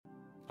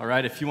All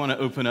right, if you want to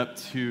open up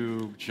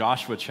to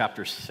Joshua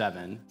chapter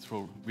 7, that's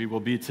where we will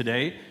be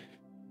today.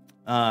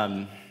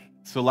 So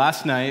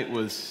last night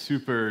was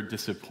super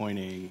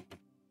disappointing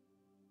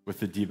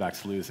with the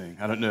D-backs losing.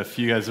 I don't know if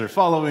you guys are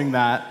following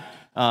that.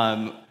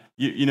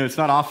 It's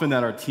not often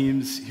that our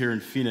teams here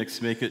in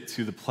Phoenix make it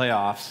to the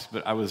playoffs,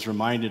 but I was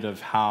reminded of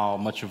how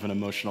much of an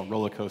emotional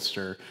roller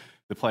coaster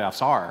the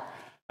playoffs are.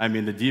 I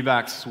mean, the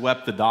D-backs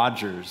swept the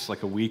Dodgers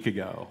like a week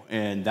ago,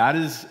 and that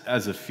is,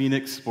 as a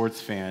Phoenix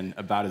sports fan,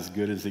 about as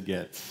good as it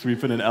gets,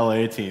 sweeping an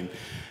LA team.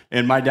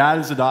 And my dad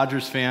is a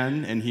Dodgers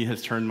fan, and he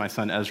has turned my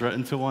son Ezra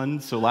into one,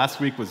 so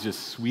last week was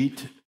just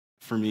sweet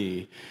for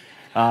me.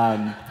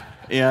 And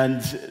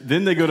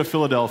then they go to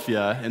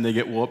Philadelphia, and they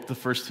get whooped the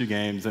first two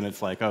games, and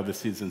it's like, oh, the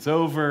season's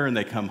over, and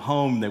they come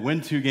home, they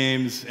win two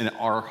games, and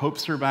our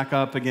hopes are back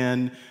up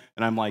again.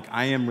 And I'm like,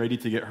 I am ready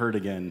to get hurt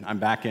again. I'm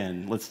back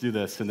in. Let's do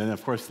this. And then,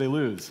 of course, they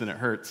lose, and it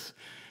hurts.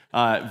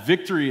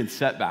 Victory and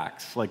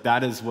setbacks, like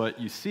that is what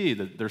you see,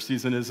 that their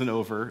season isn't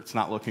over. It's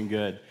not looking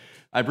good.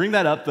 I bring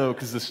that up, though,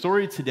 because the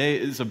story today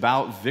is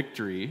about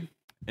victory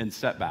and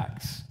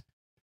setbacks.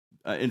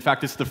 In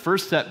fact, it's the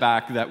first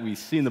setback that we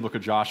see in the book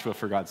of Joshua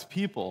for God's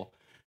people.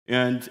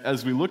 And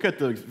as we look at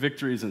the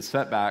victories and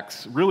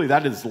setbacks, really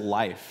that is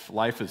life.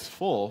 Life is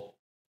full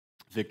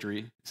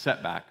victory,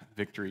 setback,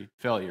 victory,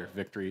 failure,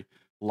 victory,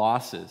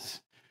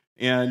 losses.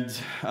 And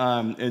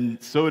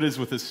so it is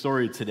with this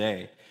story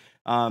today.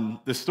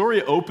 The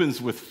story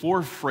opens with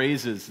four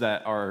phrases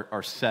that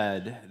are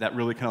said that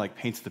really kind of like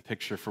paints the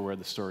picture for where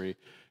the story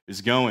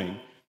is going.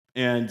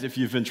 And if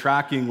you've been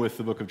tracking with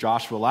the book of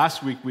Joshua,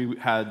 last week we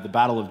had the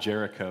Battle of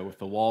Jericho with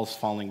the walls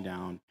falling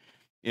down.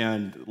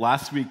 And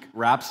last week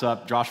wraps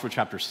up Joshua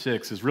chapter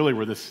 6 is really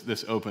where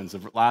this opens.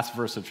 The last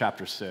verse of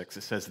chapter 6,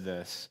 it says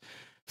this: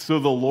 "So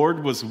the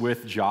Lord was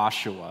with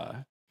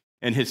Joshua,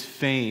 and his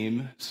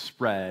fame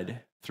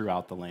spread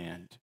throughout the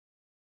land."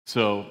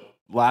 So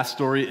last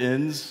story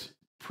ends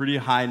pretty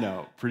high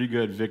note, pretty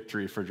good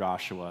victory for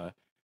Joshua,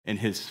 and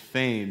his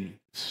fame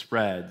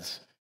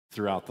spreads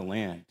throughout the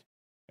land.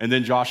 And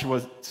then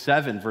Joshua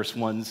 7 verse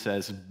 1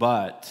 says,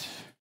 But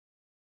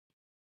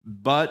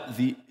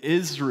the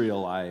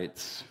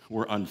Israelites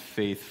were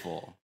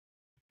unfaithful.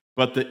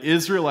 But the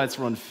Israelites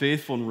were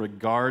unfaithful in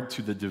regard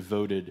to the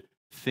devoted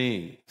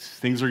things.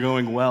 Things are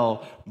going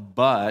well,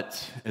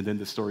 but, and then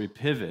the story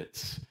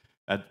pivots.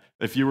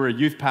 If you were a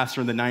youth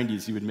pastor in the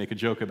 90s, you would make a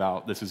joke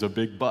about this is a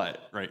big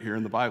but right here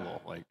in the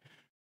Bible. Like,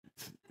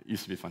 it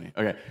used to be funny.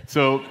 Okay,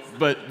 so,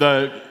 but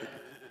the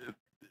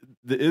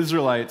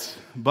Israelites,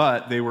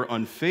 but they were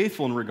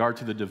unfaithful in regard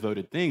to the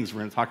devoted things. We're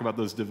going to talk about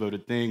those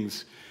devoted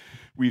things.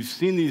 We've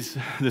seen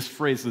this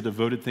phrase, the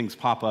devoted things,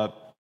 pop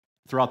up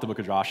throughout the book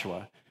of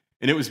Joshua.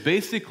 And it was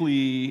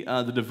basically,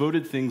 the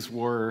devoted things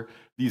were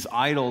these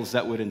idols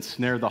that would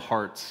ensnare the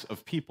hearts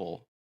of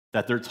people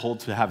that they're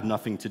told to have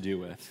nothing to do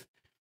with.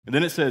 And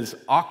then it says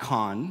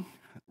Achan.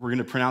 We're going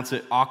to pronounce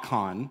it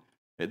Achan.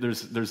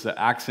 There's the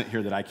accent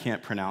here that I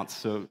can't pronounce.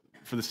 So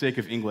for the sake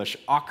of English,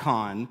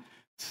 Achan,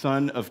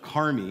 son of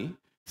Carmi,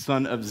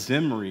 son of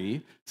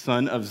Zimri,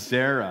 son of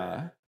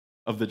Zerah,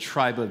 of the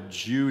tribe of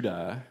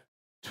Judah,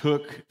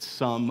 took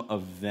some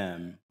of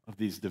them, of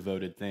these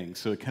devoted things.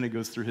 So it kind of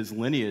goes through his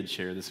lineage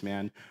here. This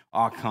man,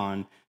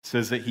 Achan,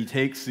 says that he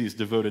takes these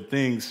devoted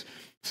things.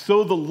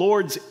 So the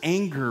Lord's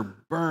anger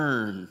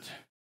burned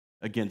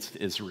against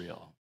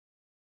Israel.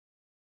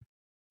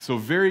 So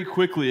very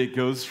quickly it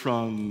goes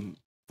from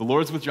the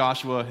Lord's with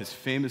Joshua, his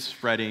fame is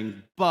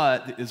spreading,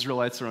 but the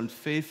Israelites are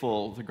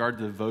unfaithful with regard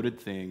to devoted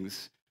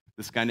things.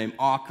 This guy named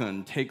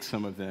Achan takes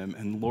some of them,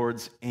 and the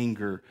Lord's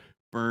anger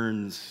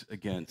burns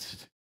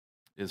against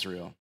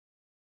Israel.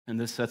 And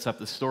this sets up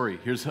the story.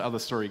 Here's how the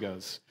story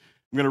goes.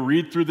 I'm going to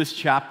read through this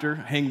chapter.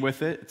 Hang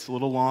with it. It's a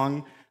little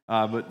long,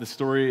 but the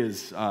story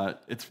is,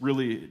 it's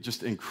really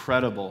just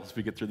incredible as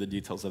we get through the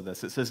details of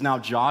this. It says, "Now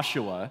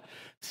Joshua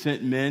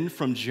sent men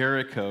from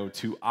Jericho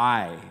to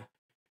Ai."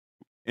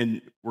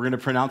 And we're going to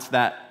pronounce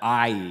that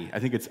Ai. I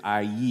think it's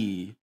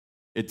Ai.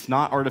 It's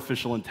not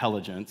artificial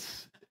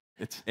intelligence.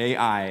 It's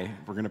AI.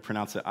 We're going to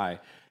pronounce it Ai.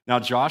 "Now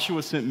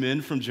Joshua sent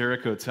men from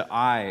Jericho to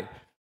Ai,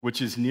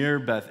 which is near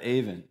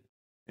Beth-aven,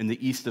 in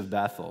the east of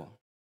Bethel,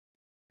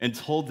 and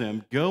told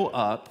them, 'Go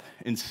up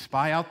and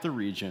spy out the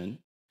region.'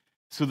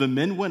 So the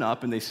men went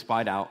up and they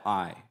spied out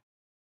Ai.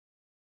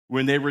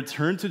 When they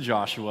returned to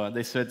Joshua,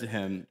 they said to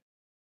him,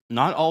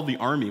 'Not all the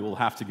army will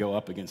have to go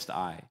up against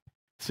Ai.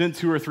 Send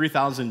 2,000 or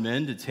 3,000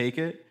 men to take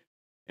it,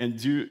 and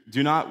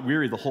do not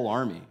weary the whole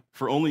army,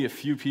 for only a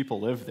few people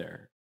live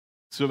there.'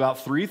 So about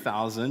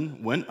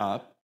 3,000 went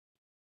up,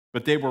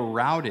 but they were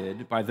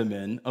routed by the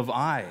men of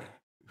Ai,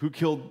 who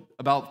killed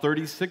about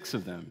 36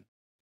 of them.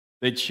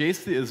 They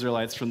chased the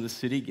Israelites from the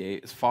city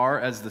gate as far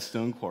as the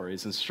stone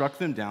quarries and struck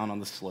them down on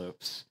the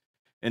slopes.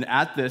 And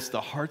at this,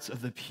 the hearts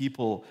of the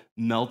people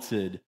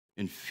melted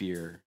in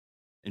fear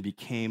and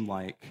became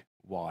like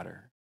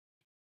water."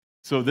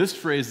 So this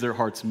phrase, "their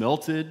hearts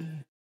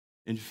melted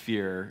in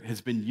fear,"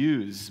 has been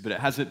used, but it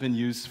hasn't been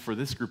used for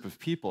this group of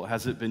people.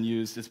 It's been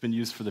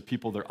used for the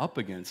people they're up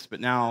against. But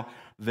now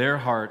their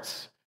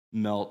hearts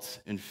melt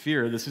in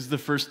fear. This is the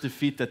first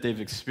defeat that they've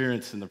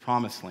experienced in the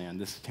Promised Land.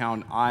 This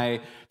town,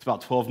 it's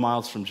about 12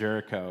 miles from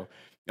Jericho.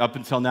 Up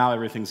until now,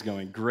 everything's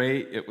going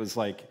great. It was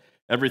like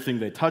everything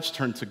they touched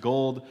turned to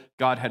gold.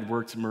 God had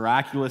worked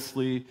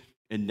miraculously,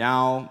 and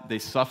now they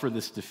suffer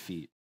this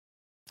defeat,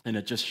 and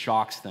it just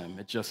shocks them.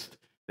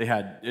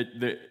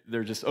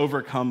 They're just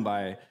overcome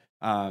by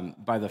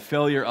the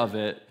failure of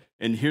it.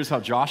 And here's how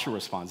Joshua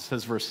responds. It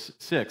says, verse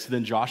 6,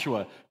 then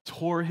Joshua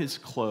tore his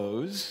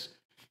clothes,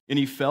 and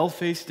he fell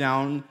face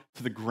down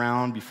to the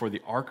ground before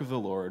the ark of the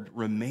Lord,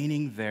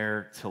 remaining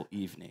there till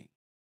evening.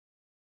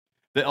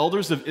 The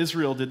elders of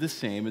Israel did the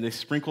same, and they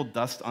sprinkled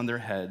dust on their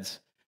heads.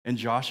 And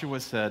Joshua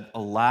said,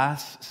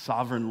 alas,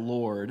 sovereign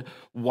Lord,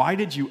 why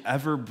did you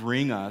ever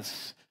bring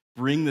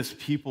this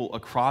people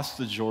across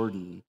the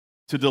Jordan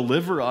to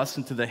deliver us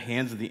into the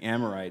hands of the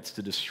Amorites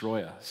to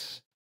destroy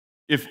us?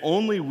 If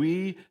only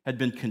we had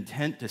been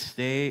content to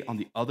stay on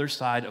the other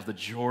side of the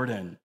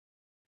Jordan.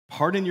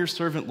 Pardon your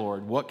servant,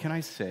 Lord. What can I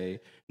say?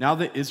 Now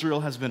that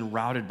Israel has been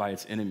routed by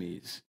its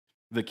enemies,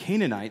 the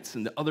Canaanites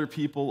and the other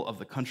people of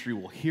the country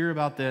will hear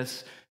about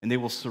this, and they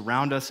will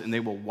surround us, and they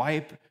will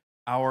wipe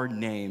our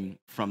name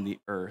from the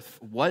earth.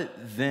 What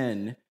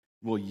then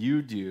will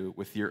you do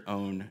with your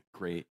own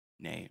great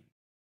name?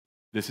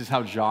 This is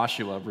how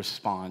Joshua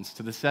responds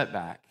to the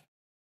setback.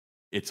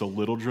 It's a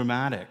little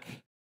dramatic,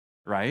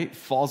 right?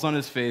 Falls on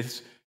his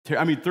face.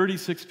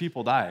 36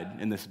 people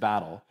died in this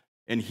battle,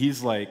 and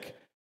he's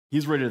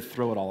ready to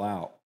throw it all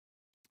out.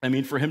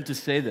 For him to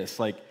say this,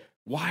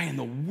 why in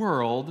the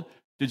world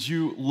did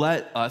you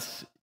let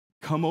us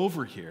come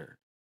over here?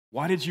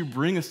 Why did you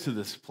bring us to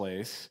this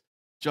place?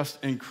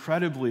 Just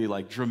incredibly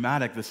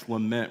dramatic, this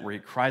lament where he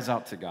cries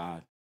out to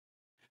God.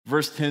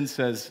 Verse 10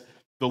 says,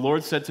 the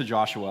Lord said to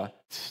Joshua,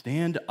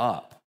 stand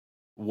up.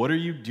 What are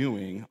you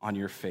doing on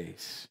your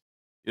face?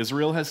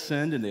 Israel has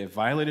sinned, and they have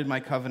violated my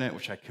covenant,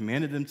 which I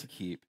commanded them to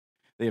keep.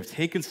 They have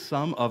taken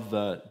some of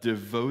the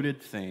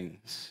devoted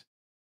things.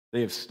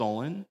 They have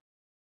stolen,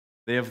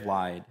 they have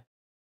lied,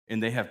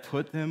 and they have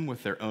put them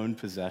with their own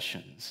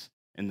possessions.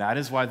 And that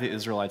is why the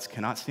Israelites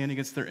cannot stand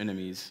against their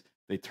enemies.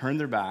 They turn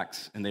their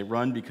backs, and they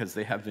run because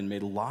they have been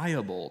made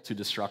liable to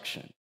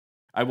destruction.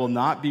 I will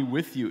not be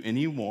with you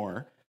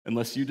anymore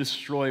unless you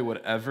destroy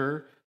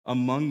whatever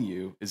among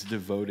you is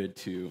devoted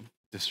to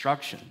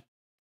destruction.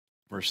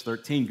 Verse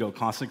 13, go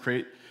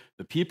consecrate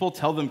the people.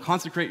 Tell them,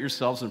 consecrate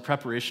yourselves in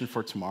preparation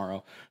for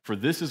tomorrow. For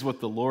this is what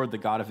the Lord, the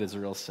God of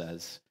Israel,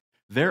 says.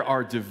 There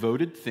are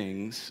devoted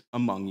things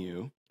among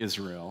you,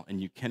 Israel,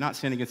 and you cannot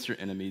stand against your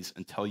enemies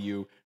until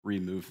you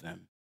remove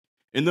them.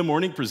 In the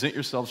morning, present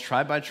yourselves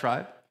tribe by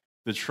tribe.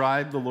 The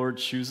tribe the Lord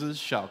chooses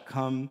shall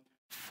come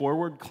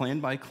forward, clan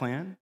by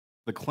clan.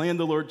 The clan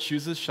the Lord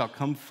chooses shall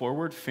come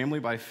forward, family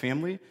by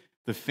family.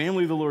 The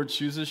family the Lord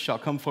chooses shall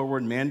come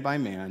forward, man by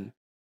man.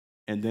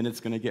 And then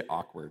it's going to get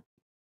awkward,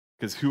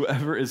 because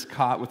whoever is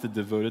caught with the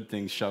devoted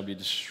things shall be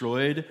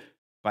destroyed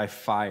by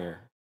fire,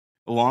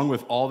 along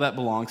with all that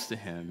belongs to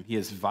him. He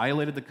has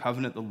violated the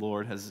covenant the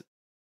Lord has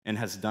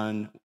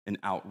done an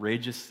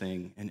outrageous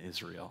thing in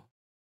Israel.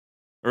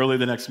 Early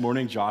the next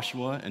morning,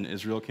 Joshua and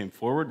Israel came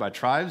forward by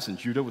tribes, and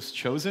Judah was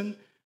chosen.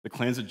 The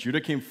clans of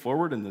Judah came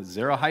forward, and the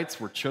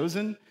Zerahites were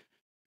chosen.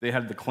 They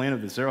had the clan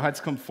of the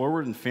Zerahites come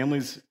forward, and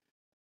families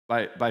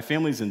by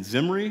families, and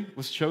Zimri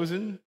was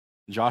chosen.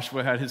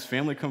 Joshua had his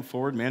family come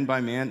forward, man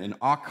by man, and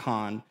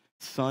Achan,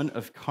 son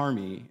of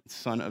Carmi,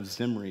 son of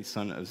Zimri,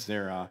 son of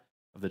Zerah,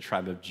 of the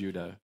tribe of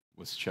Judah,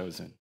 was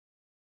chosen.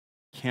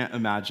 Can't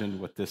imagine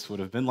what this would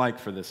have been like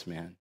for this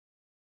man.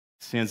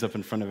 Stands up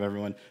in front of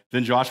everyone.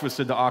 Then Joshua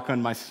said to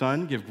Achan, my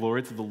son, give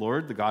glory to the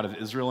Lord, the God of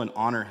Israel, and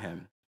honor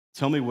him.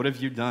 Tell me, what have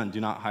you done? Do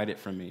not hide it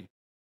from me.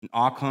 And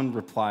Achan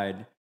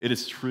replied, it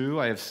is true,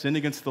 I have sinned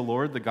against the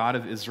Lord, the God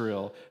of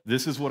Israel.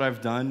 This is what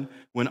I've done.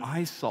 When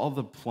I saw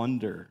the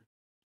plunder,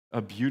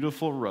 a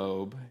beautiful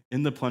robe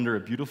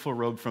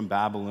from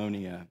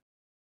Babylonia,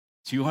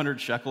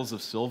 200 shekels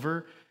of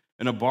silver,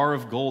 and a bar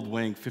of gold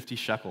weighing 50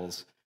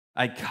 shekels,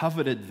 I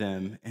coveted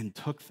them and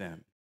took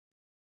them.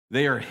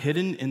 They are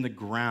hidden in the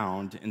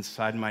ground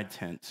inside my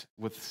tent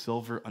with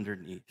silver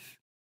underneath.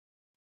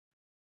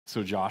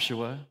 So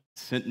Joshua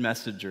sent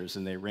messengers,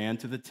 and they ran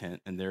to the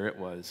tent, and there it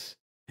was,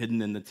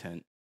 hidden in the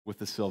tent with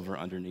the silver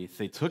underneath.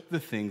 They took the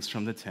things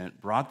from the tent,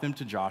 brought them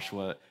to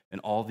Joshua,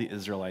 and all the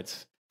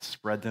Israelites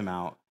spread them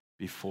out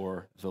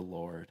before the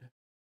Lord.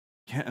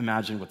 Can't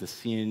imagine what the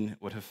scene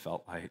would have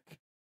felt like.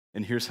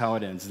 And here's how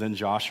it ends. Then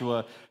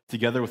Joshua,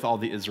 together with all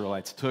the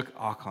Israelites, took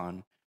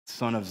Achan,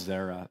 son of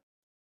Zerah,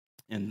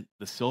 and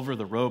the silver,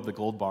 the robe, the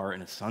gold bar,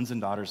 and his sons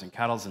and daughters, and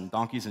cattle, and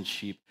donkeys, and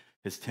sheep,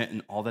 his tent,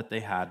 and all that they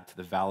had to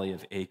the valley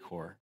of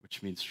Achor,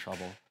 which means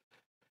trouble.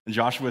 And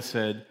Joshua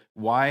said,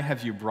 why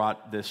have you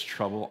brought this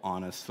trouble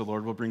on us? The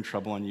Lord will bring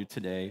trouble on you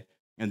today.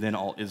 And then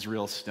all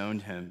Israel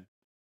stoned him.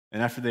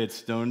 And after they had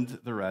stoned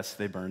the rest,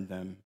 they burned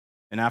them.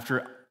 And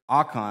after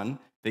Achan,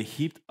 they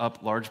heaped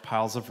up large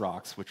piles of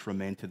rocks, which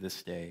remain to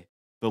this day.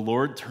 The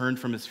Lord turned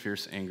from his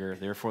fierce anger.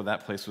 Therefore,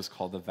 that place was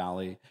called the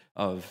Valley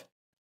of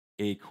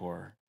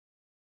Achor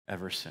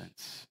ever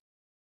since.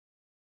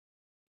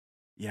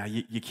 yeah,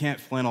 you can't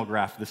flannel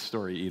graph this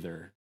story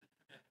either.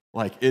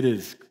 Like, it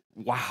is,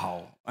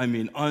 wow. I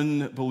mean,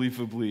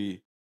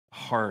 unbelievably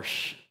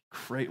harsh.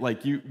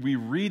 Like, we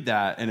read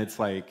that, and it's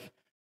like,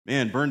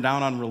 man, burn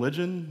down on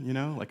religion,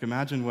 Like,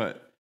 imagine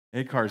what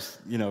Akar's,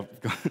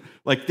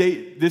 like,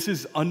 this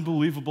is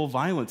unbelievable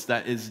violence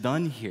that is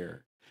done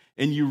here.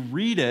 And you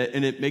read it,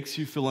 and it makes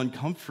you feel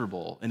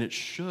uncomfortable, and it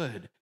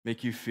should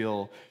make you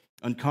feel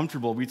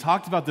uncomfortable. We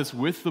talked about this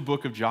with the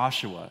book of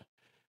Joshua.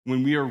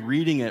 When we are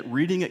reading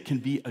it can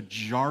be a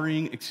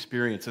jarring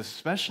experience,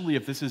 especially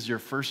if this is your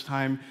first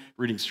time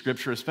reading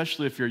Scripture,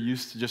 especially if you're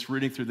used to just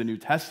reading through the New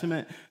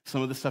Testament.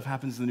 Some of the stuff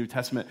happens in the New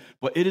Testament,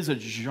 but it is a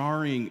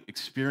jarring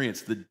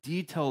experience, the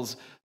details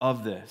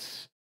of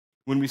this.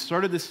 When we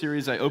started this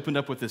series, I opened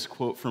up with this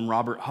quote from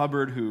Robert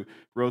Hubbard, who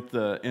wrote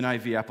the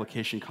NIV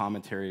application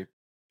commentary.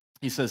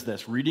 He says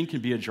this: reading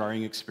can be a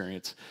jarring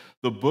experience.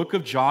 The book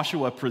of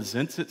Joshua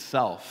presents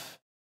itself,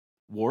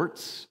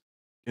 warts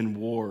and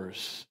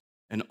wars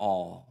and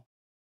all.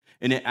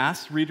 And it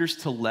asks readers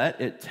to let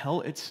it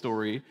tell its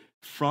story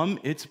from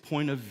its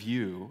point of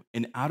view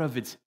and out of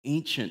its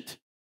ancient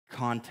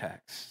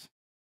context.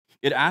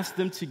 It asks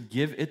them to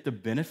give it the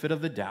benefit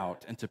of the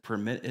doubt and to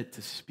permit it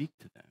to speak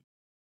to them.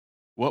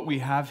 What we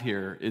have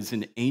here is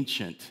an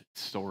ancient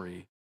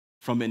story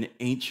from an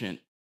ancient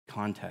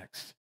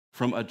context,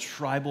 from a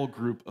tribal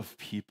group of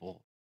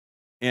people.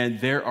 And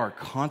there are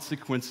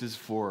consequences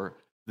for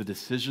the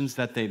decisions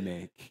that they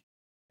make.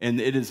 And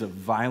it is a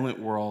violent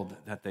world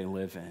that they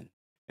live in.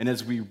 And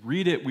as we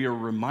read it, we are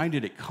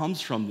reminded it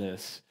comes from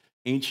this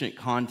ancient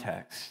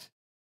context.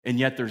 And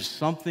yet there's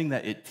something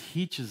that it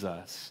teaches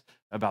us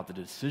about the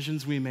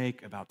decisions we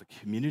make, about the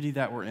community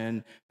that we're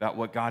in, about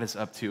what God is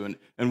up to.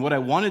 And what I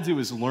want to do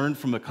is learn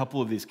from a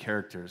couple of these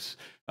characters.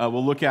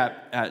 We'll look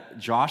at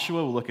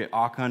Joshua, we'll look at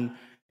Achan.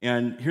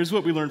 And here's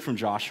what we learned from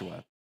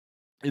Joshua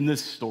in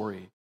this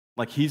story.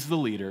 Like, he's the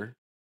leader,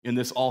 and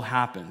this all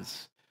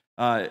happens.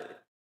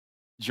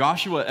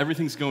 Joshua,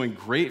 everything's going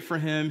great for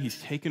him.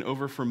 He's taken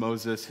over for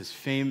Moses. His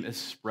fame is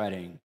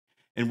spreading.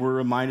 And we're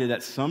reminded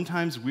that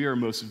sometimes we are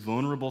most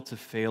vulnerable to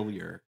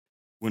failure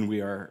when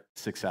we are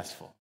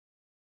successful.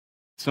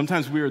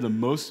 Sometimes we are the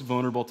most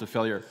vulnerable to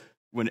failure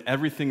when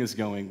everything is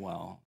going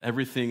well.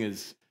 Everything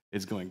is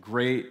going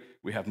great.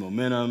 We have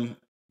momentum.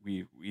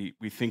 We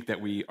think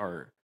that we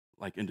are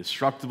like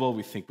indestructible.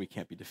 We think we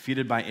can't be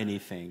defeated by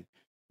anything.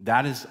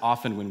 That is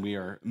often when we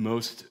are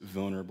most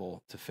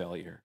vulnerable to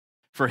failure.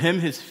 For him,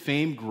 his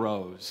fame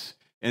grows.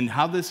 And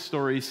how this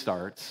story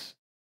starts,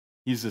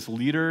 he's this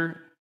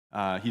leader,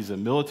 he's a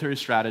military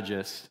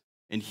strategist,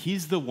 and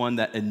he's the one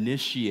that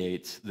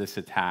initiates this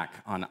attack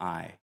on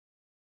Ai.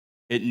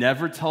 It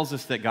never tells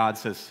us that God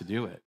says to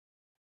do it.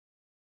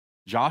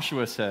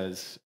 Joshua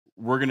says,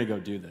 we're going to go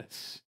do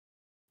this.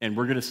 And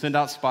we're going to send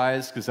out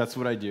spies because that's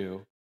what I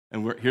do.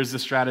 And here's the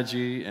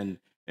strategy. And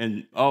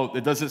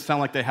it doesn't sound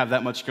like they have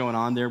that much going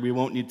on there. We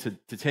won't need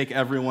to take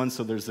everyone.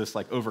 So there's this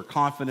like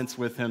overconfidence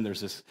with him.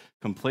 There's this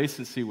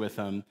complacency with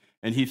him.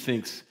 And he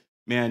thinks,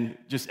 man,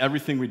 just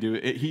everything we do,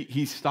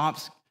 he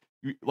stops.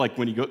 Like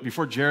when he goes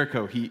before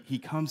Jericho, he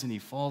comes and he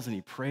falls and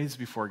he prays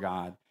before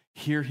God.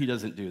 Here he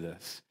doesn't do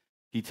this.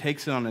 He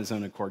takes it on his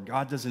own accord.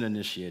 God doesn't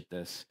initiate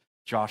this.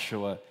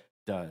 Joshua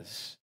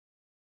does.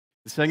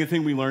 The second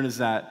thing we learn is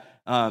that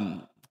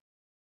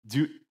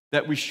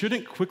that we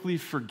shouldn't quickly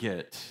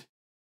forget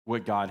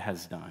what God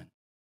has done.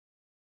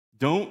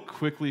 Don't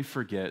quickly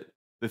forget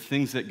the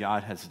things that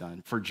God has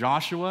done. For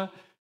Joshua,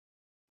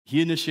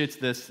 he initiates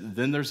this,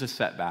 then there's a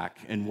setback.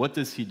 And what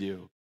does he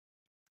do?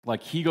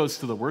 Like, he goes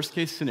to the worst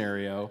case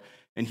scenario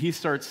and he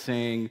starts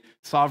saying,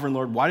 Sovereign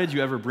Lord, why did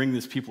you ever bring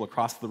these people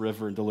across the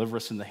river and deliver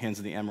us in the hands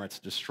of the Amorites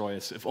to destroy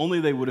us? If only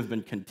they would have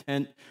been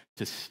content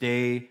to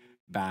stay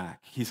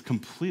back. He's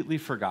completely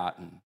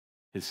forgotten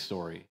his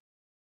story.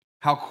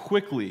 How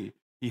quickly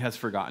he has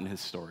forgotten his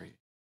story.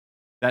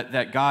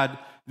 That God,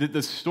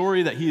 the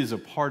story that he is a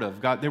part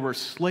of, God, they were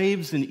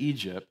slaves in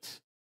Egypt.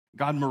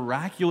 God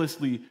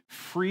miraculously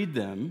freed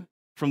them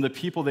from the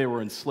people they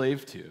were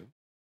enslaved to,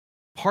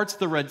 parts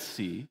the Red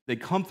Sea. They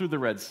come through the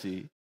Red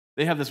Sea.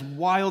 They have this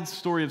wild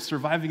story of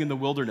surviving in the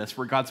wilderness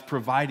where God's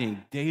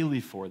providing daily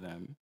for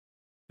them.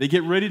 They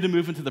get ready to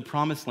move into the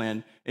promised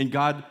land, and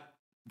God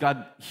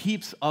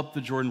heaps up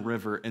the Jordan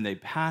River, and they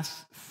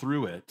pass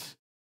through it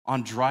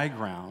on dry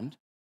ground.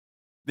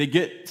 They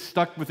get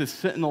stuck with a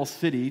sentinel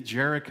city,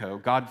 Jericho.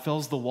 God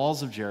fills the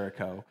walls of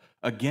Jericho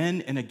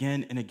again and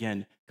again and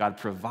again. God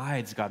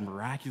provides, God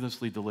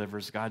miraculously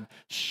delivers, God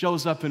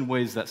shows up in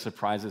ways that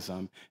surprises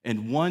them.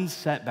 And one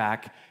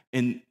setback,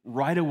 and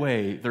right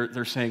away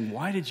they're saying,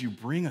 why did you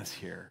bring us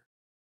here?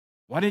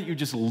 Why didn't you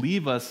just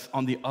leave us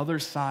on the other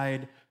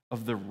side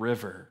of the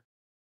river?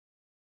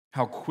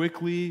 How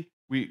quickly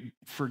we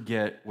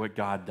forget what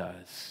God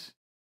does.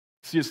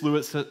 C.S.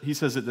 Lewis, he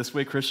says it this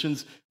way,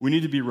 Christians, we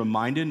need to be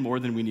reminded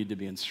more than we need to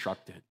be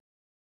instructed,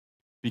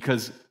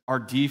 because our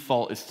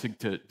default is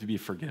to be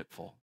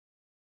forgetful.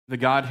 The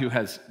God who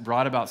has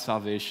brought about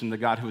salvation, the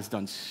God who has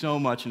done so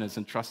much and has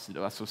entrusted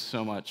us with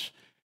so much,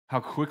 How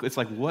quickly, it's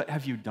like, what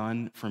have you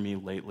done for me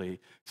lately?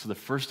 So the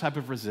first type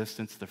of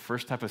resistance, the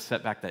first type of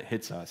setback that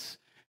hits us,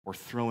 we're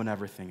throwing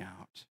everything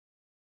out.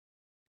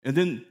 And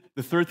then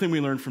the third thing we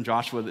learned from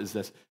Joshua is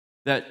this,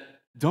 that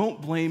don't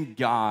blame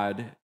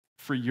God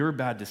for your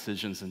bad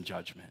decisions and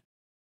judgment.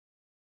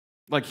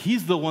 Like,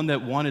 he's the one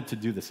that wanted to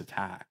do this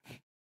attack.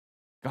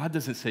 God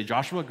doesn't say,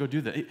 Joshua, go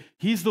do that.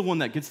 He's the one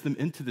that gets them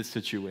into this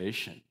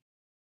situation.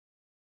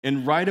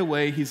 And right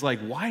away, he's like,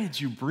 why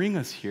did you bring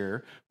us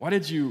here? Why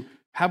did you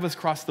have us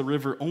cross the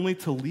river only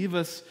to leave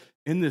us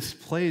in this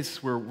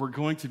place where we're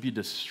going to be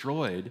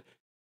destroyed?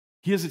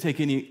 He doesn't take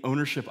any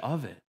ownership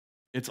of it.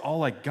 It's all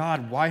like,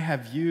 God, why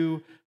have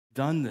you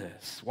done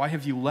this? Why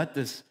have you let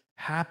this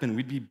happen?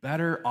 We'd be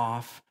better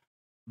off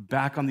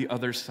back on the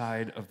other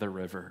side of the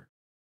river.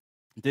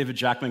 David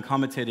Jackman,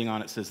 commentating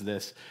on it, says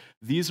this: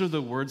 these are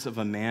the words of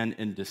a man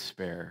in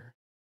despair,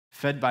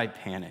 fed by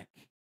panic.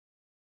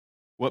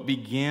 What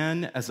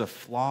began as a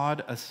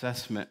flawed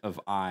assessment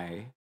of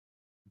I,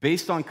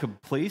 based on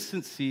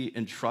complacency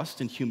and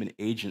trust in human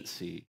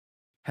agency,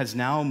 has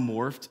now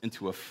morphed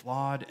into a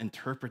flawed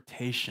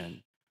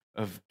interpretation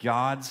of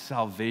God's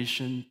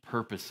salvation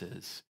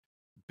purposes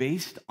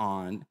based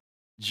on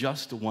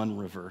just one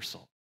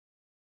reversal.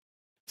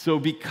 So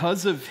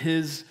because of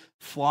his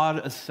flawed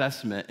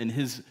assessment and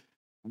his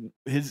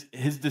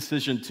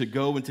decision to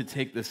go and to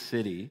take the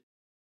city,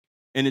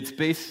 and it's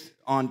based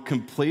on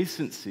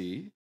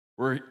complacency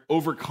or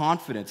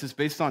overconfidence, it's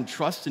based on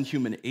trust in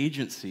human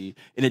agency,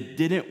 and it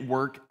didn't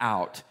work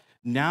out.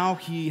 Now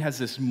he has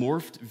this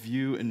morphed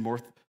view and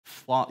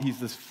he's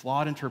this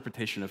flawed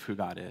interpretation of who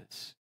God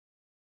is.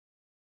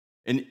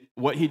 And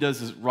what he does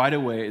is right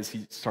away is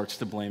he starts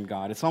to blame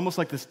God. It's almost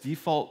like this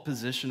default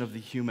position of the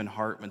human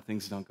heart when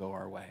things don't go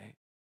our way.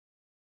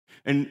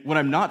 And what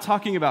I'm not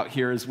talking about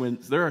here is when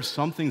there are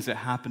some things that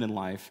happen in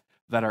life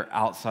that are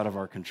outside of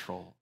our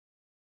control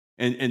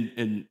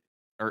and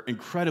are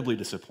incredibly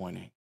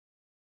disappointing.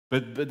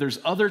 But there's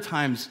other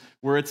times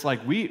where it's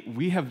like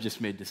we have just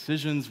made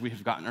decisions, we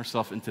have gotten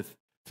ourselves into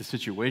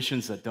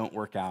situations that don't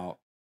work out.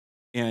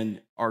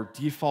 And our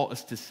default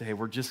is to say,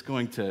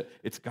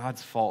 it's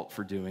God's fault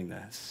for doing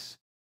this.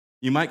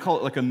 You might call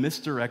it like a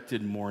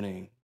misdirected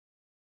mourning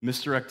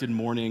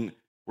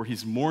where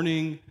he's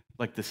mourning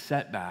like the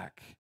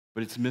setback,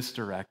 but it's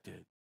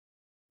misdirected.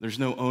 There's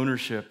no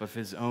ownership of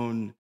his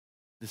own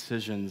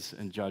decisions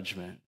and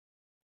judgment.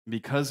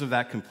 Because of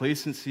that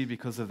complacency,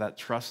 because of that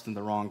trust in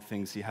the wrong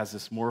things, he has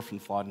this morphed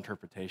and flawed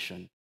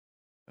interpretation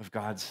of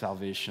God's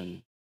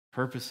salvation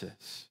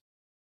purposes.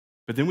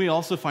 But then we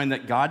also find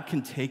that God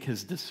can take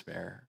his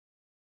despair.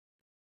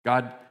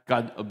 God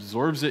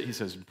absorbs it. He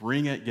says,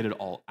 bring it, get it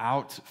all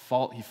out.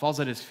 He falls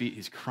at his feet.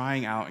 He's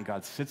crying out, and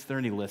God sits there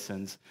and he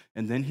listens.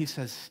 And then he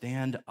says,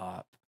 stand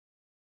up.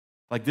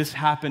 Like, this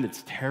happened.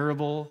 It's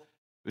terrible.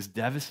 It was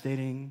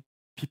devastating.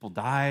 People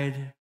died.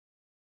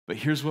 But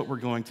here's what we're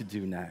going to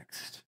do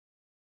next.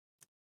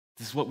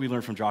 This is what we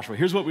learn from Joshua.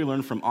 Here's what we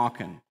learn from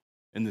Achan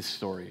in this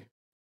story.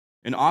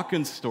 In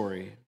Achan's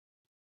story,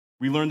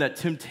 we learn that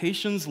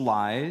temptation's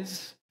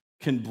lies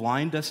can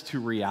blind us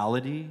to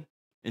reality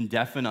and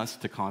deafen us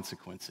to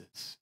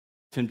consequences.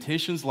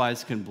 Temptation's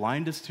lies can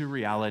blind us to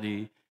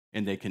reality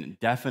and they can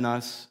deafen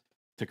us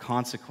to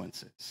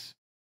consequences.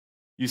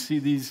 You see,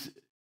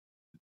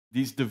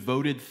 these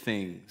devoted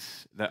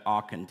things that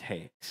Achan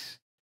takes,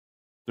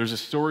 there's a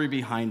story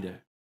behind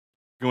it.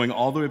 Going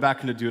all the way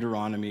back into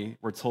Deuteronomy,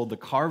 we're told the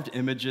carved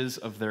images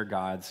of their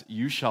gods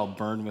you shall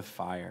burn with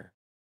fire.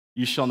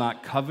 You shall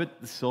not covet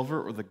the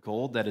silver or the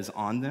gold that is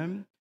on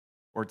them,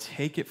 or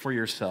take it for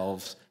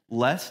yourselves,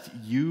 lest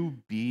you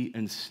be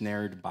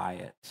ensnared by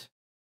it.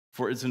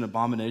 For it is an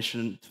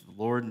abomination to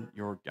the Lord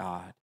your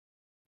God.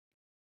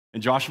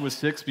 In Joshua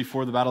 6,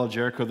 before the Battle of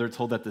Jericho, they're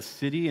told that the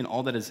city and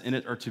all that is in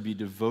it are to be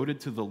devoted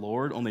to the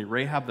Lord. Only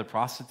Rahab the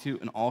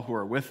prostitute and all who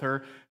are with her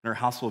and her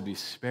house will be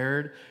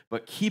spared.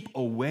 But keep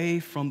away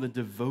from the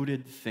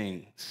devoted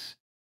things,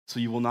 so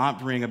you will not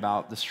bring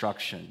about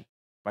destruction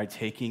by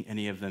taking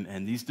any of them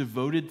in. These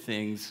devoted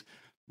things,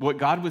 what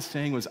God was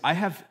saying was, I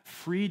have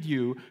freed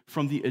you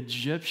from the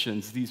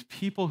Egyptians, these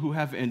people who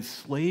have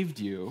enslaved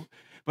you,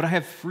 but I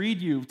have freed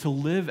you to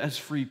live as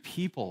free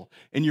people.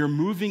 And you're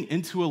moving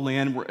into a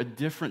land where a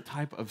different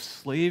type of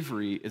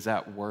slavery is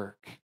at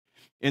work.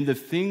 And the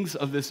things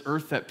of this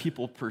earth that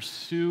people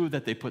pursue,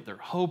 that they put their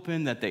hope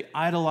in, that they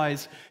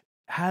idolize,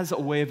 has a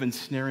way of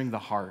ensnaring the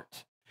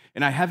heart.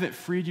 And I haven't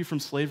freed you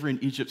from slavery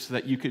in Egypt so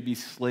that you could be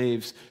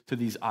slaves to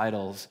these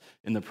idols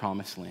in the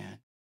promised land.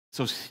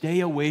 So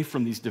stay away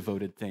from these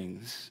devoted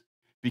things,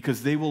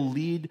 because they will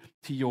lead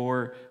to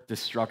your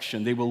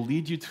destruction. They will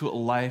lead you to a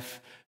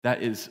life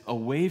that is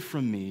away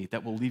from me,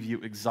 that will leave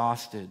you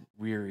exhausted,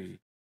 weary,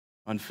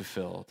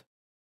 unfulfilled.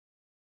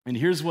 And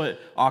here's what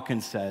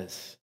Achan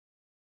says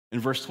in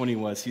verse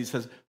 21. He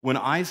says, when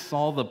I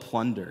saw the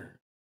plunder,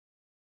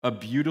 a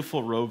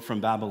beautiful robe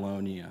from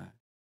Babylonia,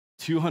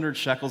 200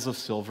 shekels of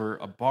silver,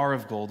 a bar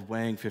of gold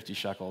weighing 50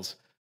 shekels,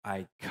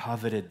 I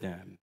coveted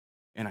them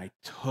and I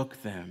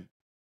took them,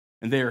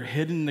 and they are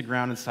hidden in the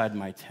ground inside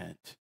my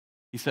tent.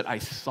 He said, I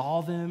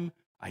saw them,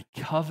 I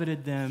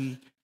coveted them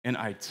and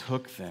I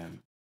took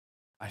them.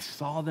 I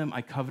saw them,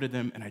 I coveted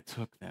them, and I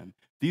took them.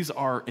 These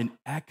are an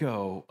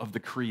echo of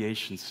the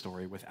creation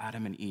story with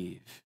Adam and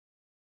Eve.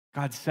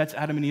 God sets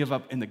Adam and Eve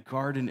up in the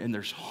garden, and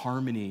there's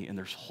harmony and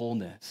there's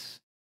wholeness.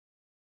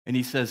 And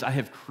he says, I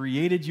have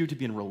created you to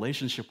be in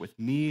relationship with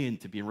me and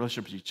to be in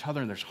relationship with each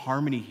other, and there's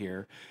harmony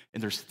here,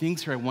 and there's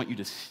things here I want you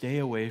to stay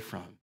away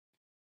from.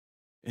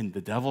 And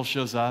the devil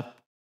shows up,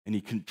 and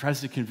he tries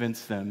to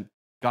convince them,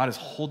 God is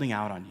holding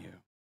out on you.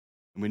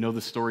 And we know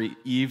the story.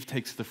 Eve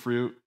takes the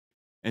fruit,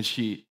 and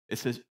it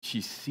says she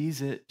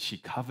sees it, she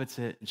covets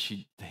it, and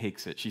she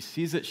takes it. She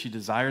sees it, she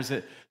desires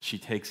it, she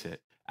takes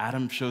it.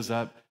 Adam shows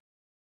up,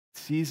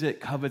 sees it,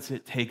 covets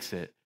it, takes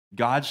it.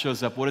 God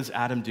shows up. What does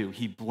Adam do?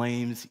 He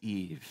blames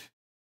Eve,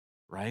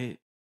 right?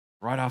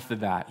 Right off the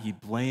bat, he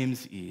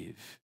blames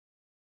Eve.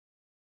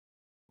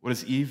 What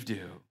does Eve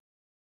do?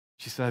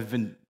 She said,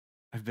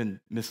 I've been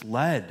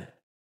misled.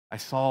 I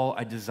saw,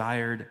 I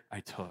desired, I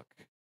took.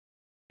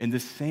 And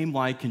this same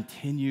lie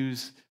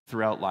continues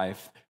throughout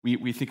life.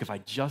 We think if I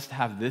just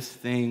have this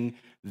thing,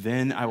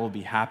 then I will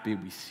be happy.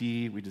 We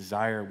see, we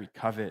desire, we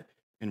covet,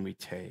 and we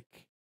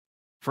take.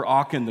 For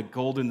Achan, the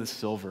gold and the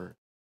silver,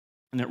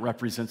 and it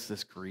represents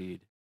this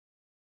greed.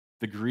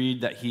 The greed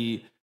that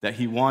he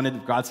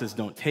wanted, God says,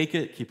 don't take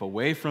it, keep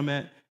away from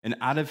it. And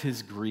out of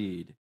his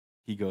greed,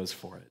 he goes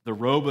for it. The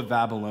robe of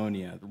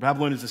Babylonia.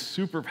 Babylon is a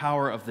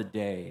superpower of the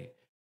day.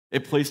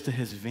 It plays to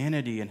his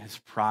vanity and his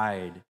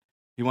pride.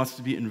 He wants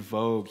to be in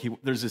vogue.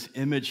 There's this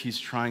image he's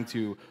trying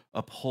to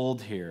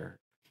uphold here.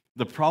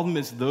 The problem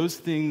is those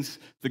things,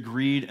 the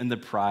greed and the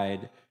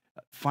pride,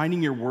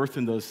 finding your worth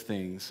in those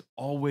things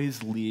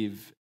always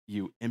leave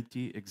you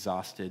empty,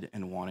 exhausted,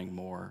 and wanting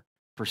more,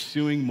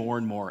 pursuing more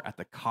and more at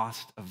the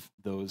cost of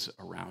those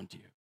around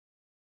you.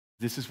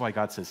 This is why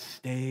God says,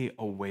 stay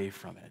away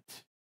from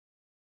it.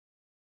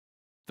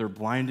 They're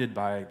blinded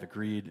by the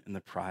greed and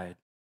the pride.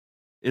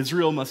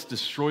 Israel must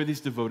destroy these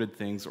devoted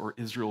things, or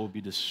Israel will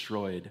be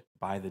destroyed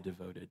by the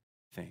devoted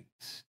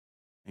things.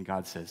 And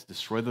God says,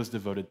 destroy those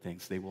devoted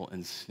things. They will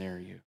ensnare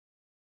you.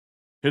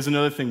 Here's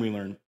another thing we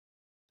learn.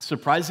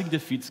 Surprising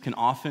defeats can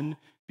often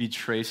be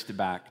traced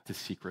back to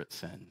secret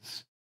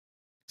sins.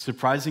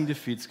 Surprising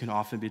defeats can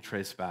often be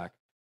traced back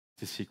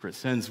to secret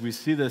sins. We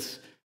see this,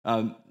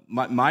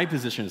 my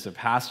position as a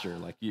pastor,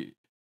 like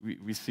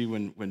we see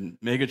when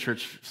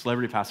megachurch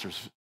celebrity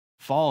pastors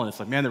fall, and it's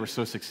like, man, they were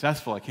so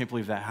successful. I can't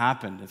believe that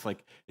happened. It's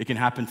like, it can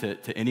happen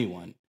to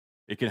anyone.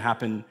 It can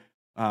happen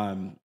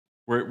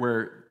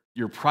where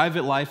your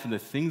private life and the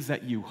things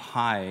that you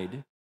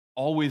hide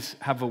always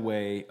have a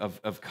way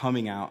of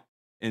coming out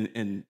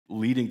and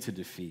leading to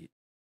defeat.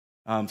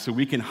 So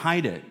we can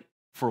hide it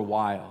for a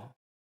while,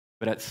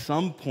 but at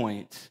some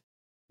point,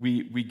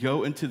 we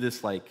go into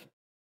this like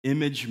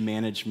image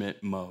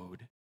management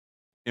mode,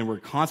 and we're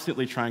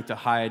constantly trying to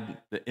hide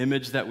the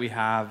image that we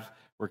have.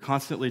 We're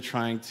constantly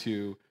trying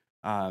to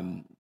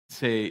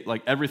say,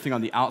 like, everything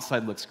on the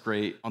outside looks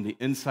great. On the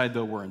inside,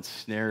 though, we're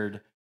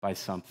ensnared by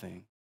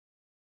something.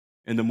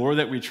 And the more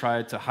that we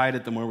try to hide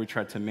it, the more we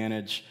try to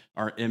manage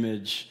our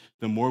image,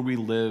 the more we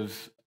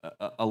live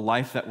a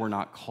life that we're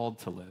not called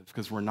to live,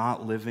 because we're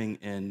not living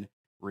in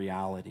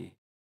reality.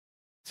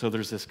 So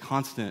there's this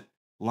constant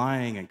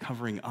lying and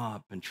covering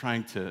up and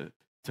trying to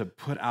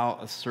put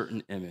out a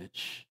certain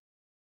image.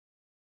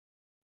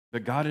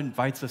 But God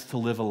invites us to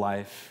live a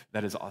life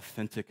that is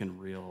authentic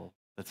and real,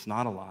 that's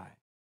not a lie.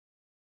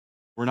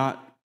 We're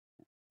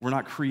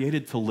not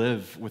created to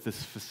live with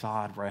this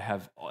facade where I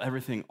have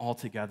everything all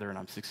together and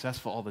I'm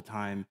successful all the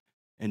time.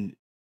 And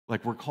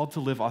like, we're called to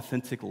live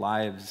authentic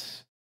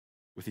lives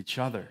with each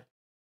other.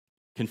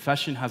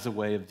 Confession has a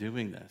way of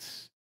doing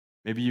this.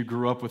 Maybe you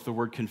grew up with the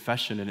word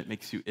confession and it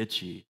makes you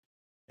itchy.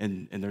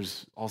 And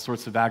there's all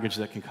sorts of baggage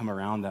that can come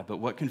around that. But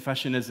what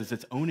confession is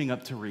it's owning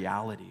up to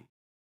reality.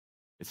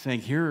 It's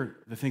saying, here are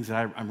the things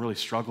that I'm really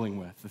struggling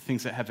with, the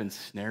things that have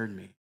ensnared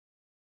me.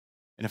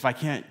 And if I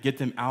can't get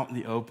them out in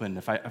the open,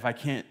 if I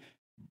can't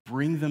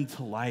bring them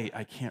to light,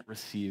 I can't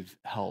receive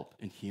help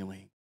and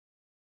healing.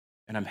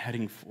 And I'm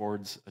heading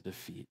towards a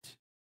defeat.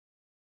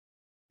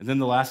 And then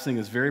the last thing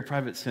is, very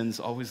private sins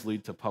always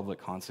lead to public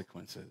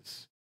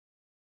consequences.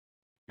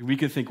 We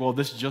could think, well,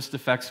 this just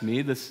affects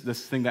me, this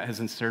thing that has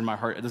ensnared my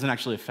heart. It doesn't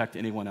actually affect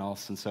anyone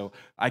else, and so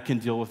I can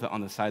deal with it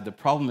on the side. The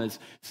problem is,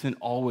 sin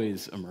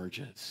always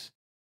emerges.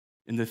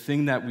 And the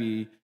thing that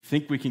we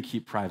think we can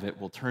keep private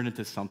will turn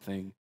into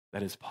something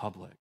that is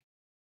public.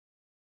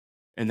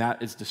 And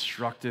that is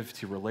destructive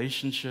to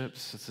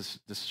relationships. It's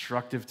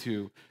destructive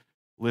to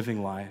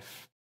living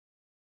life.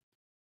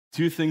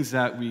 Two things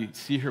that we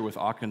see here with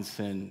Achan's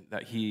sin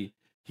that he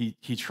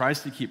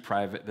tries to keep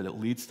private, but it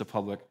leads to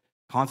public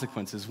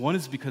consequences. One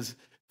is because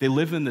they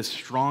live in this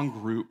strong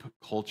group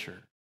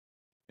culture.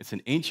 It's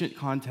an ancient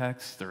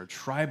context. They're a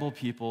tribal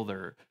people.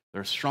 They're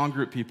a strong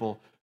group people.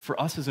 For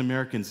us as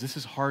Americans, this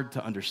is hard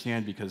to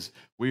understand because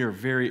we are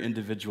very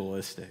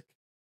individualistic.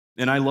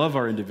 And I love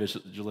our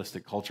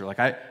individualistic culture. Like,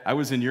 I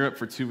was in Europe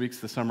for 2 weeks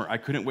this summer. I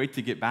couldn't wait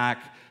to get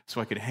back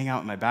so I could hang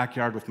out in my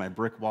backyard with my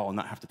brick wall and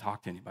not have to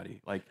talk to anybody.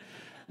 Like,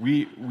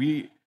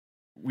 We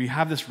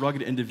have this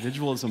rugged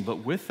individualism, but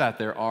with that,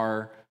 there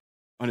are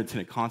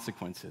unintended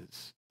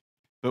consequences.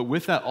 But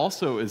with that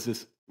also is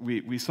this,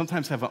 we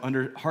sometimes have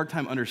a hard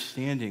time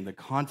understanding the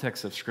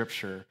context of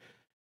Scripture,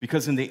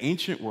 because in the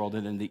ancient world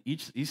and in the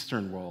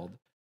Eastern world,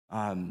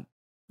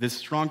 this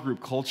strong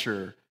group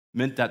culture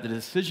meant that the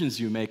decisions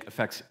you make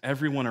affects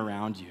everyone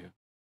around you.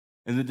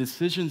 And the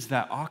decisions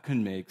that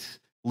Achan makes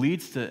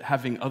leads to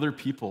having other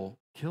people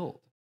killed.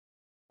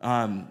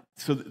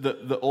 So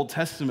the Old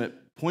Testament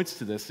points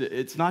to this.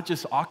 It's not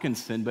just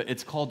Achan's sin, but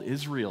it's called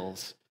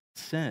Israel's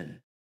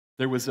sin.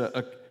 There was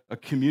a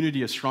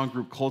community, a strong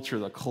group culture,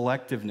 the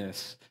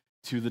collectiveness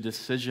to the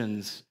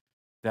decisions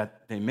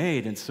that they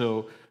made. And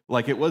so,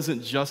 it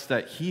wasn't just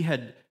that he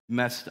had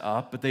messed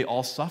up, but they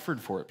all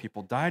suffered for it.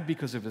 People died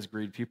because of his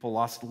greed. People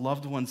lost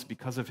loved ones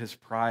because of his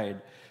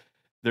pride.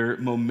 Their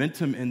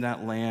momentum in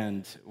that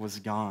land was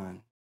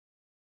gone.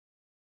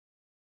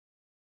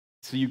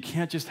 So you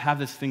can't just have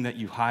this thing that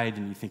you hide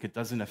and you think it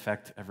doesn't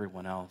affect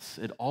everyone else.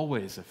 It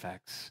always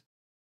affects,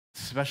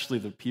 especially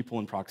the people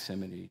in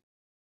proximity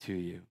to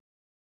you.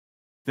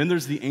 Then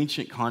there's the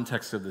ancient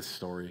context of this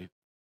story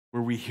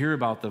where we hear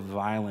about the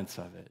violence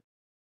of it.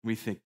 We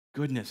think,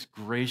 goodness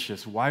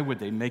gracious, why would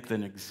they make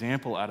an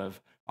example out of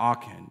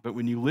Achan? But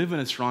when you live in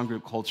a strong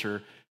group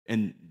culture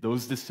and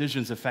those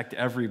decisions affect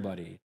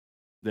everybody,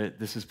 that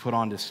this is put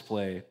on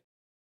display,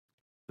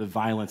 the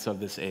violence of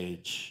this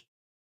age.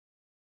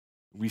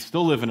 We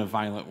still live in a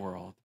violent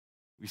world.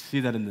 We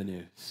see that in the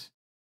news.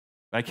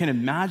 But I can't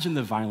imagine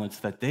the violence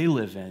that they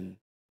live in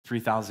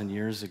 3,000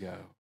 years ago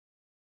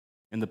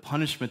and the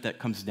punishment that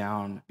comes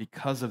down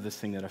because of this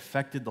thing that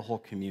affected the whole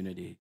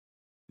community.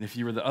 And if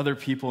you were the other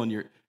people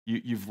and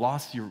you've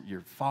lost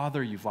your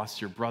father, you've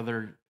lost your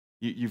brother,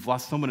 you've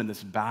lost someone in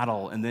this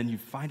battle, and then you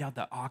find out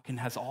that Achan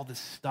has all this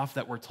stuff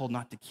that we're told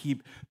not to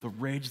keep, the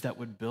rage that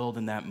would build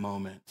in that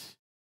moment.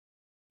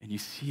 And you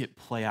see it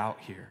play out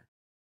here.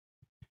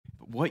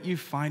 But what you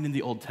find in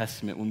the Old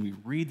Testament when we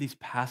read these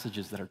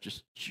passages that are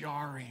just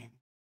jarring,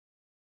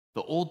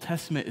 the Old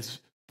Testament is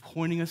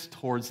pointing us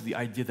towards the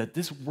idea that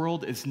this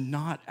world is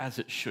not as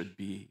it should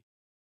be.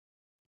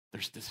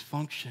 There's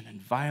dysfunction and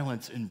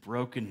violence and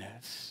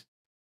brokenness.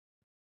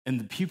 And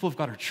the people of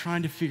God are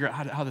trying to figure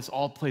out how this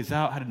all plays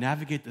out, how to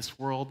navigate this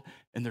world,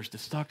 and there's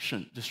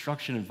destruction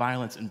and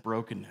violence and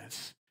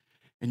brokenness.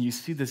 And you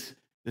see this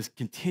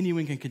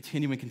continuing and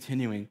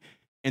continuing.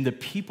 And the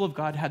people of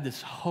God had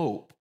this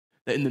hope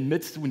that in the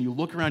midst, when you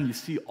look around, you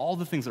see all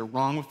the things that are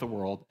wrong with the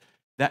world,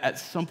 that at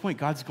some point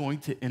God's going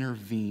to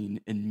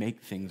intervene and make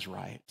things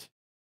right.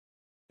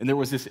 And there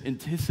was this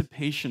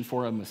anticipation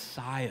for a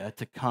Messiah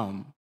to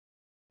come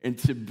and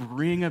to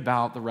bring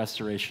about the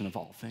restoration of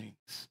all things,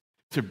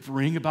 to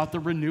bring about the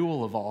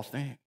renewal of all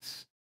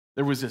things.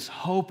 There was this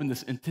hope and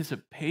this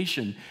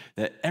anticipation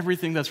that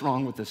everything that's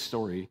wrong with this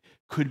story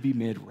could be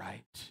made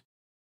right.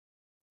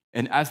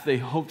 And as they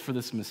hoped for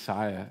this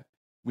Messiah,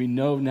 we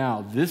know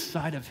now, this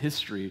side of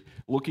history,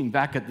 looking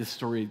back at this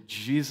story,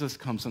 Jesus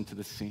comes onto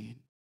the scene.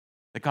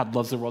 That God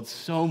loves the world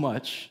so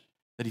much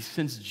that he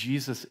sends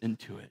Jesus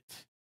into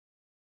it.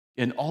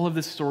 And all of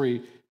this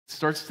story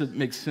starts to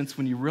make sense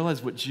when you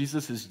realize what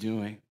Jesus is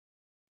doing.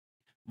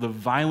 The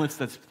violence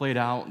that's played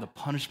out and the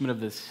punishment of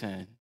this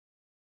sin.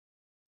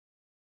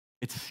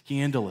 It's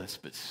scandalous,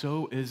 but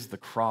so is the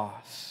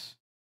cross.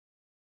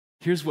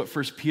 Here's what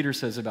 1 Peter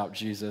says about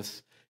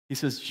Jesus. He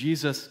says,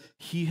 Jesus,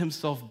 he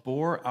himself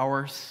bore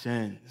our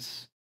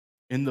sins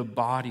in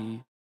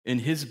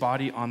his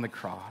body on the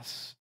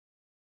cross,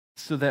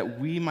 so that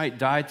we might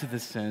die to the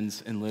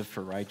sins and live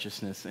for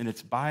righteousness. And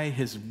it's by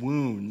his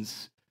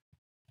wounds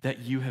that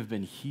you have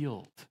been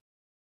healed.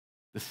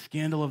 The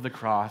scandal of the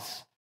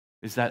cross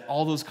is that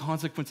all those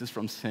consequences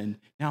from sin,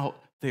 now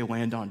they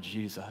land on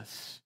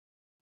Jesus.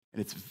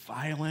 And it's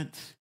violent,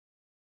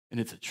 and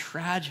it's a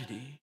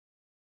tragedy,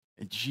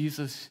 and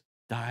Jesus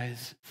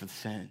dies for the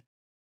sin.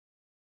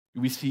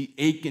 We see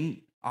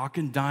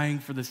Achan dying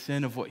for the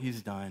sin of what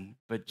he's done,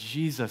 but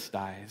Jesus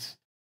dies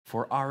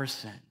for our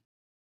sin.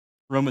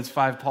 Romans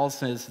 5, Paul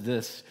says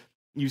this,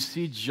 you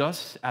see,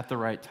 just at the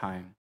right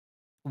time,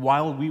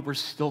 while we were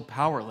still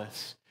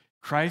powerless,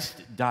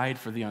 Christ died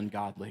for the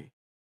ungodly.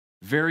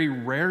 Very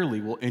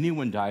rarely will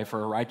anyone die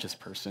for a righteous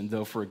person,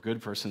 though for a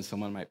good person,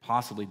 someone might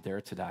possibly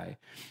dare to die.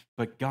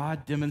 But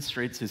God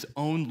demonstrates his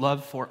own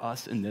love for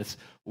us in this.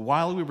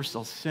 While we were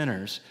still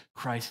sinners,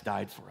 Christ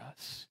died for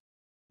us.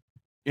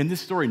 In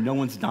this story, no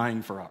one's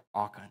dying for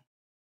Achan.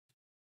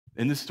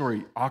 In this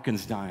story,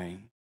 Achan's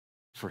dying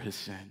for his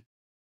sin.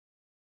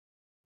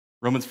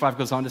 Romans 5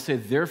 goes on to say,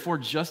 therefore,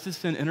 just as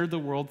sin entered the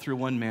world through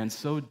one man,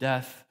 so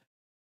death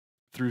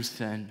through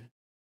sin.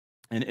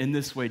 And in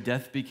this way,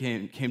 death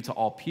came to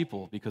all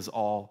people because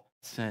all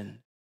sin.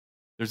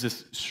 There's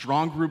this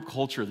strong group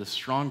culture, this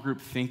strong group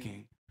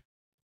thinking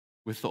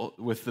with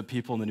the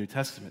people in the New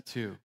Testament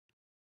too.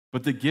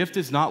 But the gift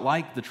is not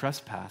like the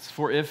trespass.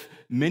 For if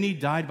many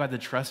died by the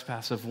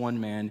trespass of one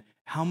man,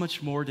 how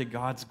much more did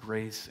God's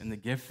grace and the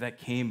gift that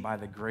came by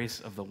the grace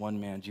of the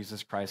one man,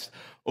 Jesus Christ,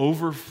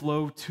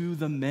 overflow to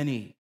the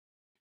many?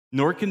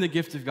 Nor can the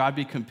gift of God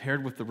be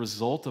compared with the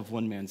result of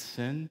one man's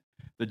sin.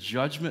 The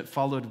judgment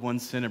followed one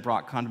sin and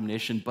brought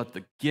condemnation, but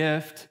the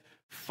gift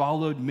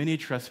followed many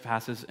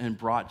trespasses and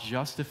brought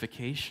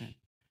justification.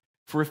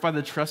 For if by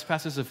the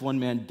trespasses of one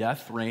man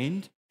death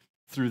reigned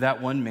through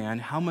that one man,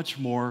 how much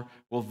more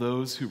will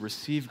those who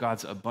receive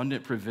God's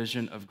abundant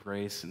provision of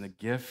grace and the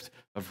gift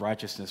of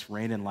righteousness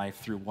reign in life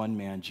through one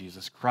man,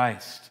 Jesus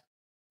Christ?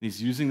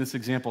 He's using this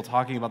example,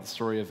 talking about the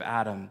story of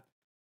Adam,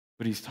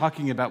 but he's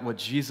talking about what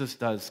Jesus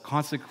does.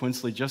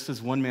 Consequently, just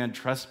as one man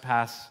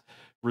trespass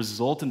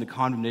result in the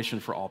condemnation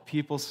for all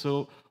people,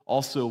 so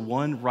also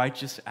one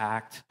righteous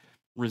act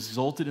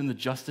resulted in the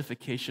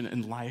justification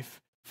in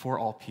life for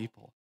all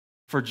people.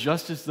 For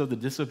just as though the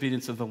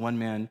disobedience of the one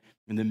man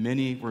and the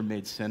many were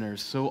made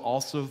sinners, so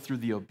also through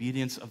the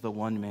obedience of the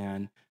one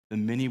man, the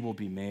many will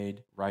be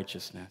made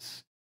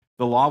righteousness.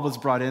 The law was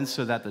brought in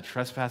so that the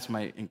trespass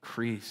might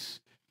increase,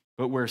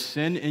 but where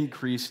sin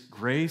increased,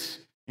 grace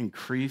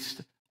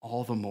increased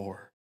all the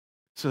more,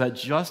 so that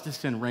just as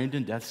sin reigned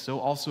in death, so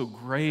also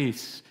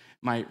grace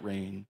might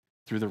reign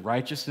through the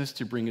righteousness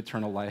to bring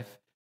eternal life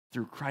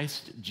through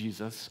Christ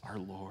Jesus our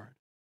Lord.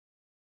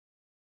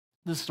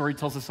 This story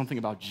tells us something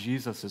about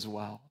Jesus as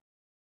well.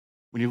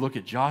 When you look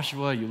at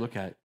Joshua, you look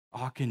at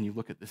Achan, you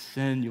look at the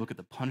sin, you look at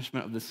the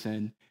punishment of the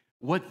sin,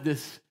 what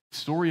this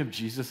story of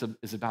Jesus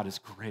is about is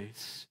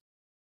grace.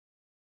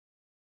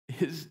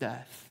 His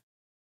death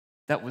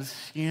that was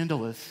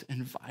scandalous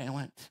and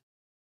violent.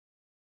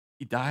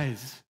 He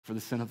dies for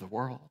the sin of the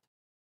world.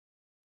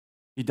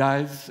 He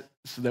dies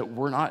so that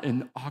we're not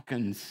in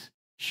Achan's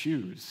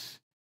shoes,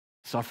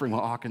 suffering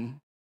what Achan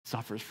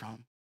suffers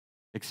from,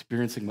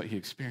 experiencing what he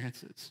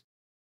experiences.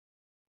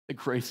 The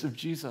grace of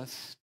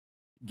Jesus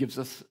gives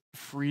us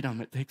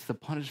freedom. It takes the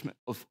punishment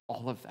of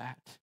all of that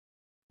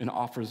and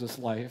offers us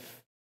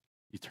life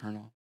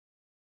eternal.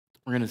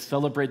 We're going to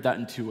celebrate that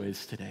in two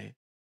ways today.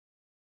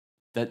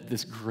 That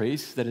this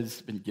grace that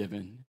has been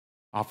given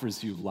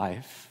offers you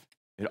life,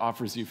 it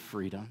offers you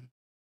freedom,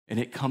 and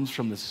it comes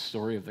from the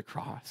story of the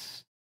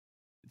cross.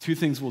 Two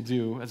things we'll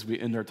do as we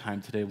end our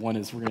time today. One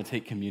is we're going to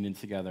take communion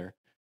together.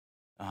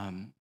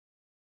 And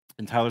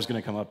Tyler's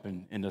going to come up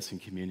and end us in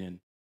communion.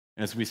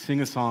 And as we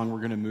sing a song, we're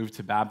going to move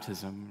to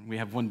baptism. We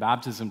have one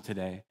baptism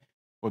today.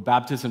 What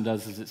baptism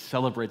does is it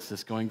celebrates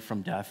this going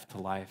from death to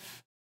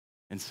life.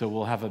 And so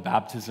we'll have a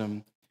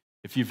baptism.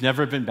 If you've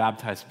never been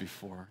baptized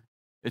before,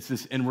 it's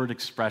this inward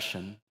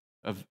expression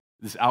of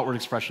this outward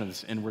expression of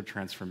this inward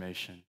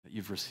transformation that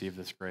you've received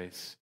this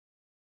grace,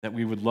 that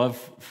we would love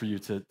for you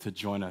to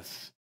join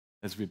us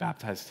as we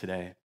baptize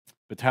today.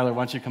 But Tyler,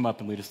 why don't you come up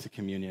and lead us to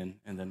communion,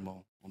 and then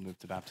we'll move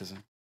to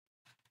baptism.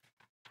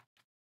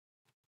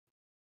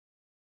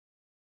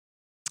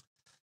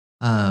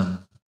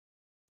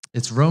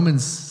 It's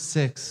Romans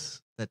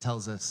 6 that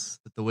tells us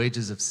that the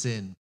wages of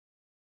sin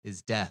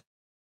is death.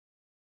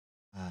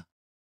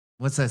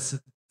 What's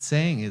that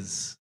saying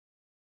is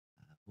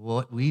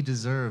what we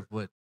deserve,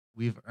 what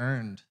we've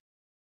earned,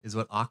 is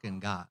what Achan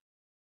got.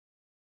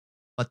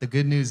 But the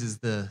good news is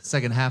the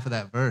second half of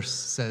that verse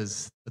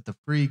says that the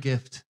free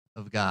gift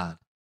of God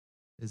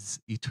is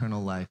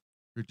eternal life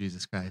through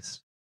Jesus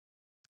Christ.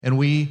 And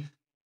we,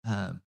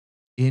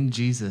 in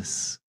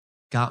Jesus,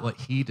 got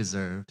what he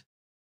deserved,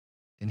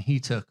 and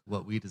he took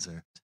what we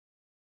deserved.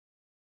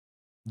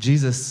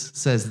 Jesus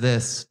says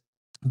this,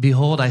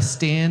 "Behold, I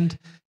stand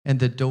at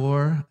the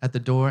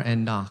door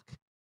and knock.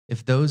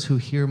 If those who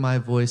hear my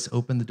voice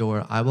open the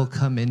door, I will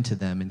come into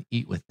them and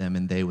eat with them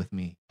and they with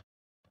me."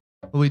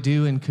 What we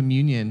do in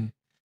communion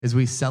is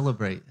we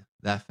celebrate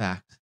that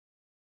fact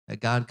that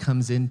God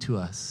comes into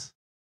us.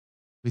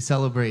 We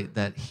celebrate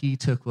that he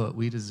took what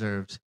we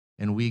deserved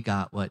and we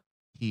got what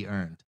he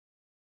earned.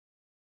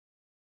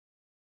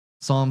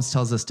 Psalms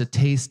tells us to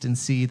taste and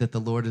see that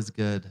the Lord is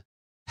good.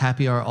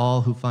 Happy are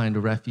all who find a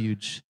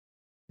refuge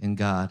in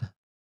God.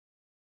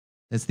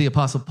 It's the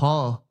Apostle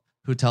Paul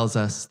who tells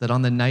us that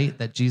on the night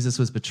that Jesus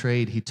was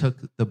betrayed, he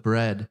took the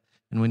bread,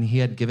 and when he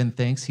had given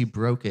thanks, he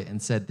broke it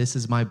and said, "This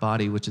is my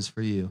body, which is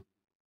for you.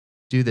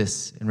 Do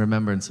this in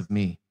remembrance of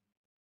me."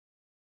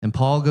 And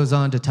Paul goes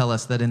on to tell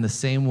us that in the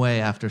same way,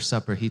 after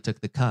supper, he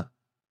took the cup,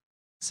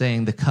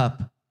 saying, "The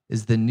cup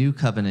is the new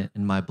covenant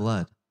in my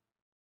blood.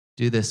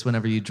 Do this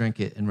whenever you drink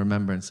it in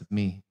remembrance of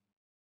me."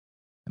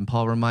 And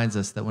Paul reminds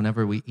us that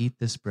whenever we eat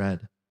this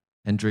bread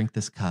and drink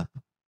this cup,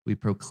 we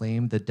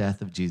proclaim the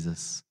death of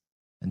Jesus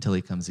until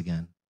he comes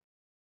again.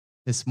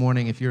 This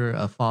morning, if you're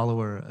a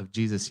follower of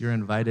Jesus, you're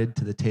invited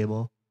to the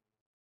table.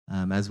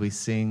 As we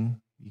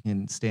sing, you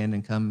can stand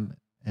and come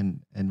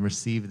and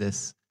receive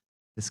this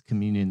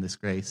communion, this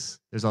grace.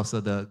 There's also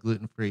the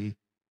gluten-free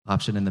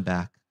option in the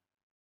back.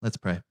 Let's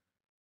pray.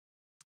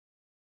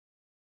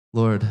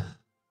 Lord,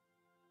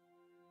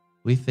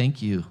 we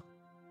thank you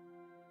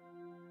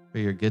for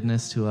your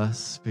goodness to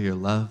us, for your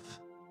love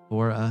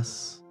for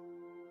us,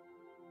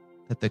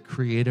 that the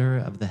creator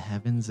of the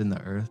heavens and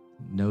the earth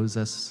knows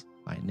us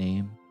by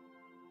name.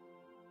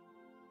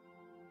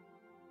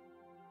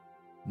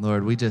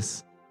 Lord, we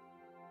just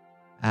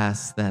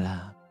ask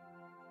that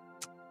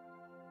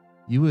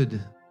you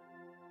would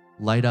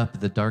light up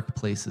the dark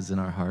places in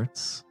our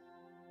hearts.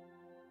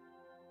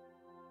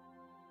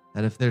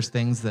 That if there's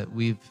things that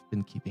we've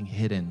been keeping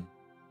hidden,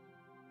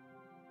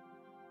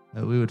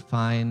 that we would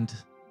find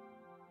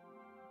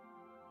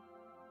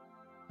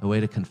a way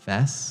to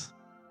confess,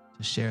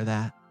 to share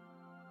that.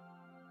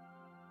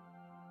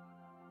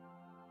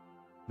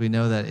 We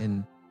know that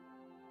in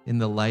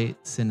the light,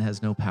 sin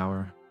has no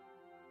power.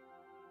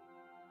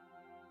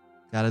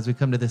 God, as we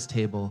come to this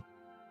table,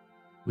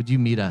 would you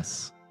meet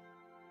us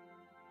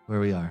where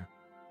we are?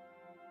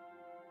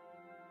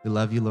 We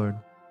love you, Lord.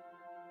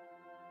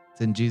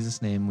 It's in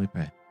Jesus' name we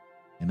pray.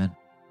 Amen.